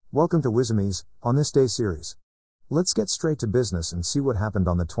Welcome to Wizimies, on this day series. Let's get straight to business and see what happened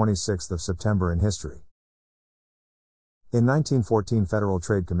on the 26th of September in history. In 1914, Federal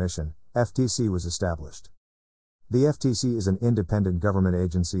Trade Commission, FTC, was established. The FTC is an independent government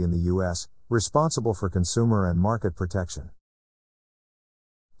agency in the U.S., responsible for consumer and market protection.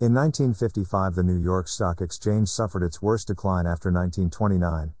 In 1955, the New York Stock Exchange suffered its worst decline after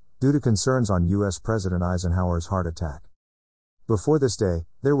 1929, due to concerns on U.S. President Eisenhower's heart attack. Before this day,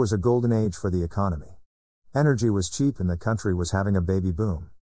 there was a golden age for the economy. Energy was cheap and the country was having a baby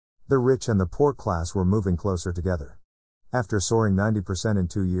boom. The rich and the poor class were moving closer together. After soaring 90% in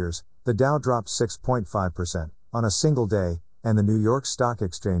 2 years, the Dow dropped 6.5% on a single day, and the New York Stock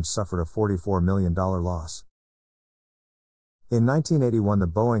Exchange suffered a $44 million loss. In 1981, the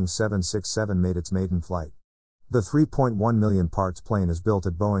Boeing 767 made its maiden flight. The 3.1 million parts plane is built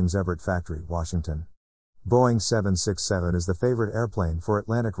at Boeing's Everett factory, Washington. Boeing 767 is the favorite airplane for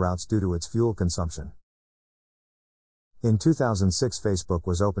Atlantic routes due to its fuel consumption. In 2006, Facebook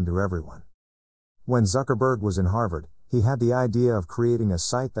was open to everyone. When Zuckerberg was in Harvard, he had the idea of creating a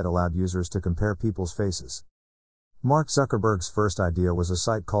site that allowed users to compare people's faces. Mark Zuckerberg's first idea was a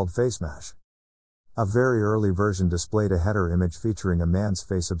site called FaceMash. A very early version displayed a header image featuring a man's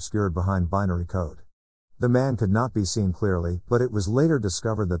face obscured behind binary code. The man could not be seen clearly, but it was later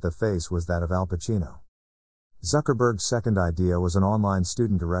discovered that the face was that of Al Pacino. Zuckerberg's second idea was an online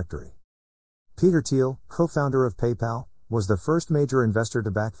student directory. Peter Thiel, co-founder of PayPal, was the first major investor to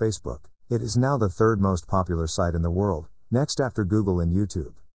back Facebook. It is now the third most popular site in the world, next after Google and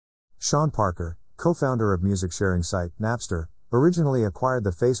YouTube. Sean Parker, co-founder of music sharing site Napster, originally acquired the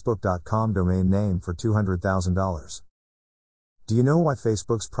Facebook.com domain name for $200,000. Do you know why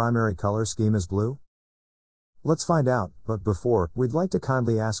Facebook's primary color scheme is blue? Let's find out, but before, we'd like to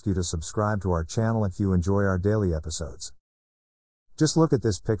kindly ask you to subscribe to our channel if you enjoy our daily episodes. Just look at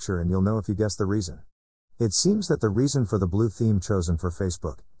this picture and you'll know if you guess the reason. It seems that the reason for the blue theme chosen for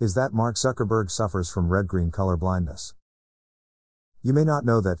Facebook is that Mark Zuckerberg suffers from red-green color blindness. You may not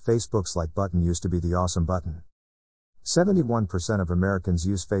know that Facebook's like button used to be the awesome button. 71% of Americans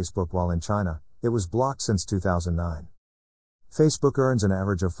use Facebook, while in China, it was blocked since 2009. Facebook earns an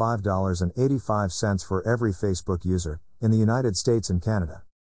average of $5.85 for every Facebook user, in the United States and Canada.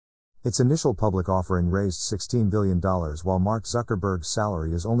 Its initial public offering raised $16 billion, while Mark Zuckerberg's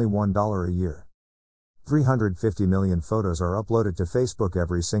salary is only $1 a year. 350 million photos are uploaded to Facebook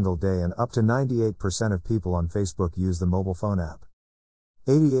every single day, and up to 98% of people on Facebook use the mobile phone app.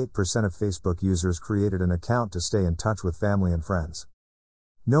 88% of Facebook users created an account to stay in touch with family and friends.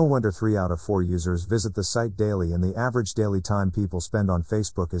 No wonder 3 out of 4 users visit the site daily, and the average daily time people spend on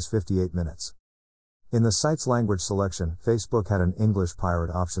Facebook is 58 minutes. In the site's language selection, Facebook had an English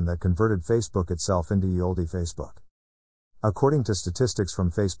pirate option that converted Facebook itself into ye olde Facebook. According to statistics from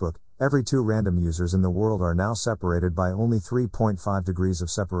Facebook, every 2 random users in the world are now separated by only 3.5 degrees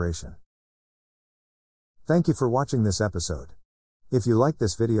of separation. Thank you for watching this episode. If you like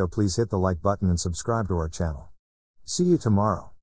this video, please hit the like button and subscribe to our channel. See you tomorrow.